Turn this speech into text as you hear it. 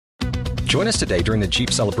Join us today during the Jeep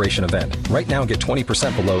Celebration event. Right now, get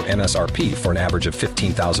 20% below MSRP for an average of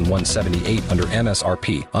 $15,178 under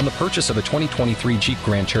MSRP on the purchase of a 2023 Jeep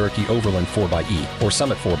Grand Cherokee Overland 4xE or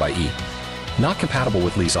Summit 4xE. Not compatible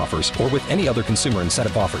with lease offers or with any other consumer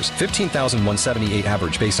incentive offers. $15,178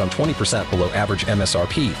 average based on 20% below average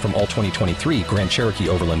MSRP from all 2023 Grand Cherokee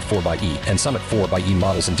Overland 4xE and Summit 4xE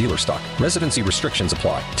models in dealer stock. Residency restrictions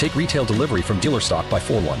apply. Take retail delivery from dealer stock by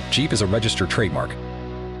 4/1. Jeep is a registered trademark.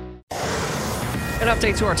 An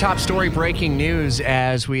update to our top story, breaking news,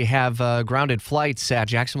 as we have grounded flights at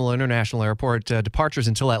Jacksonville International Airport, departures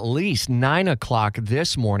until at least 9 o'clock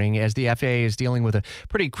this morning, as the FAA is dealing with a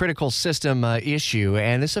pretty critical system issue,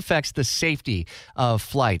 and this affects the safety of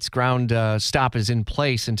flights. Ground stop is in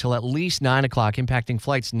place until at least 9 o'clock, impacting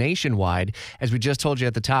flights nationwide. As we just told you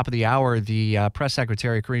at the top of the hour, the press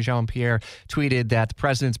secretary, Karine Jean-Pierre, tweeted that the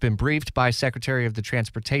president's been briefed by Secretary of the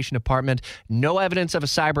Transportation Department. No evidence of a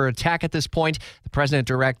cyber attack at this point. The president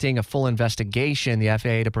directing a full investigation, the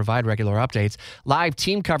FAA, to provide regular updates. Live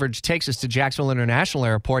team coverage takes us to Jacksonville International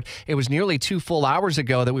Airport. It was nearly 2 full hours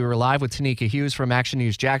ago that we were live with Tanika Hughes from Action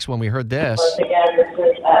News Jax when we heard this. Once again, this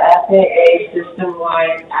is FAA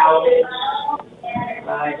system-wide outage.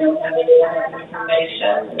 I don't have any other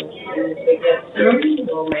information. As soon as we get through,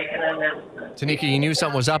 we'll make an announcement. Tanika, you knew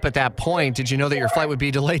something was up at that point. Did you know that your flight would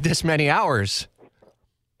be delayed this many hours?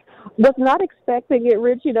 Was not expecting it,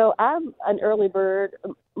 Rich. You know, I'm an early bird.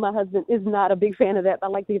 My husband is not a big fan of that. I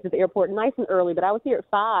like to get to the airport nice and early, but I was here at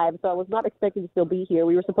 5, so I was not expecting to still be here.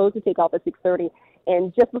 We were supposed to take off at 6:30,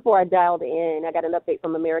 and just before I dialed in, I got an update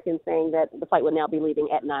from American saying that the flight would now be leaving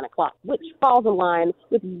at 9 o'clock, which falls in line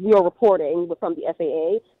with your reporting from the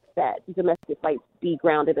FAA that domestic flights be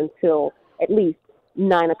grounded until at least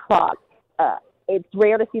 9 o'clock. It's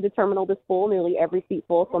rare to see the terminal this full, nearly every seat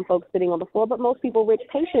full, some folks sitting on the floor, but most people, Rich,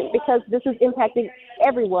 patient because this is impacting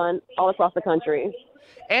everyone all across the country.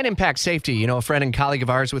 And impact safety. You know, a friend and colleague of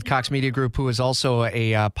ours with Cox Media Group, who is also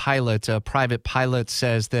a pilot, a private pilot,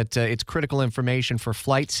 says that it's critical information for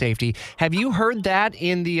flight safety. Have you heard that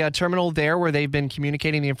in the terminal there where they've been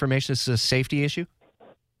communicating the information? This is a safety issue?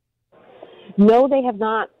 No, they have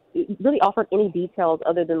not really offered any details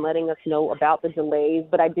other than letting us know about the delays,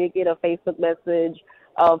 but I did get a Facebook message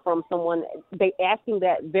from someone asking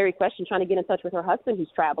that very question, trying to get in touch with her husband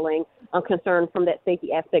who's traveling, concerned from that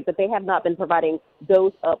safety aspect, but they have not been providing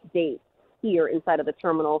those updates here inside of the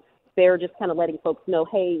terminal. They're just kind of letting folks know,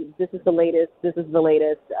 hey, this is the latest,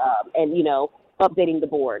 and, you know, updating the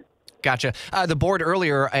board. Gotcha. The board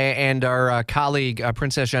earlier, and our colleague,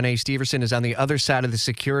 Princess Janae Steverson, is on the other side of the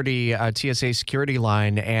security, TSA security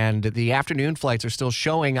line, and the afternoon flights are still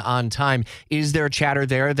showing on time. Is there chatter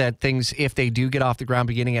there that things, if they do get off the ground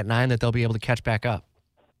beginning at 9, that they'll be able to catch back up?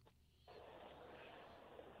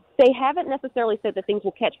 They haven't necessarily said that things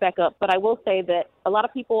will catch back up, but I will say that a lot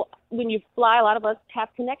of people, when you fly, a lot of us have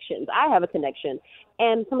connections. I have a connection.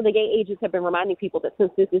 And some of the gate agents have been reminding people that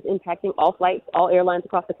since this is impacting all flights, all airlines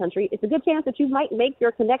across the country, it's a good chance that you might make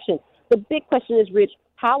your connection. The big question is, Rich,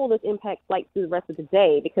 how will this impact flights through the rest of the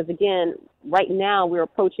day? Because, again, right now we're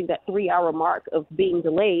approaching that 3-hour mark of being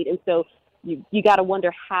delayed. And so you got to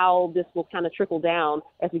wonder how this will kind of trickle down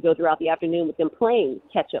as we go throughout the afternoon with them playing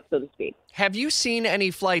catch up, so to speak. Have you seen any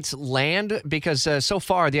flights land? Because so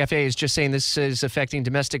far the FAA is just saying this is affecting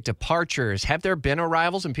domestic departures. Have there been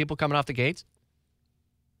arrivals and people coming off the gates?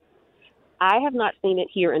 I have not seen it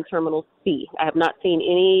here in Terminal C. I have not seen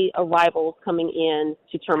any arrivals coming in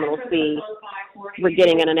to Terminal C. We're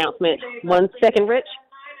getting an announcement. 1 second, Rich.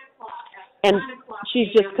 And she's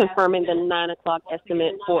just confirming the 9 o'clock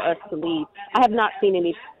estimate for us to leave. I have not seen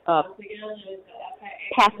any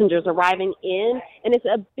passengers arriving in, and it's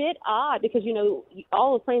a bit odd because, you know,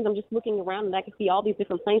 all the planes, I'm just looking around and I can see all these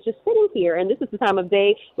different planes just sitting here, and this is the time of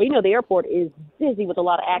day where, you know, the airport is busy with a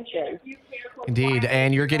lot of action. Indeed,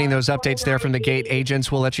 and you're getting those updates there from the gate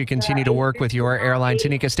agents. We'll let you continue to work with your airline.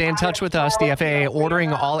 Tanika, stay in touch with us. The FAA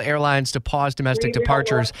ordering all airlines to pause domestic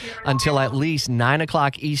departures until at least 9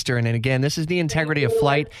 o'clock Eastern, and again, this is the integrity of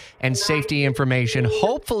flight and safety information.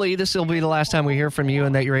 Hopefully, this will be the last time we hear from you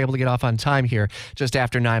and that you're able to get off on time here just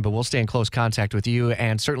after 9, but we'll stay in close contact with you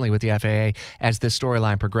and certainly with the FAA as this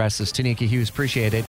storyline progresses. Tanika Hughes, appreciate it.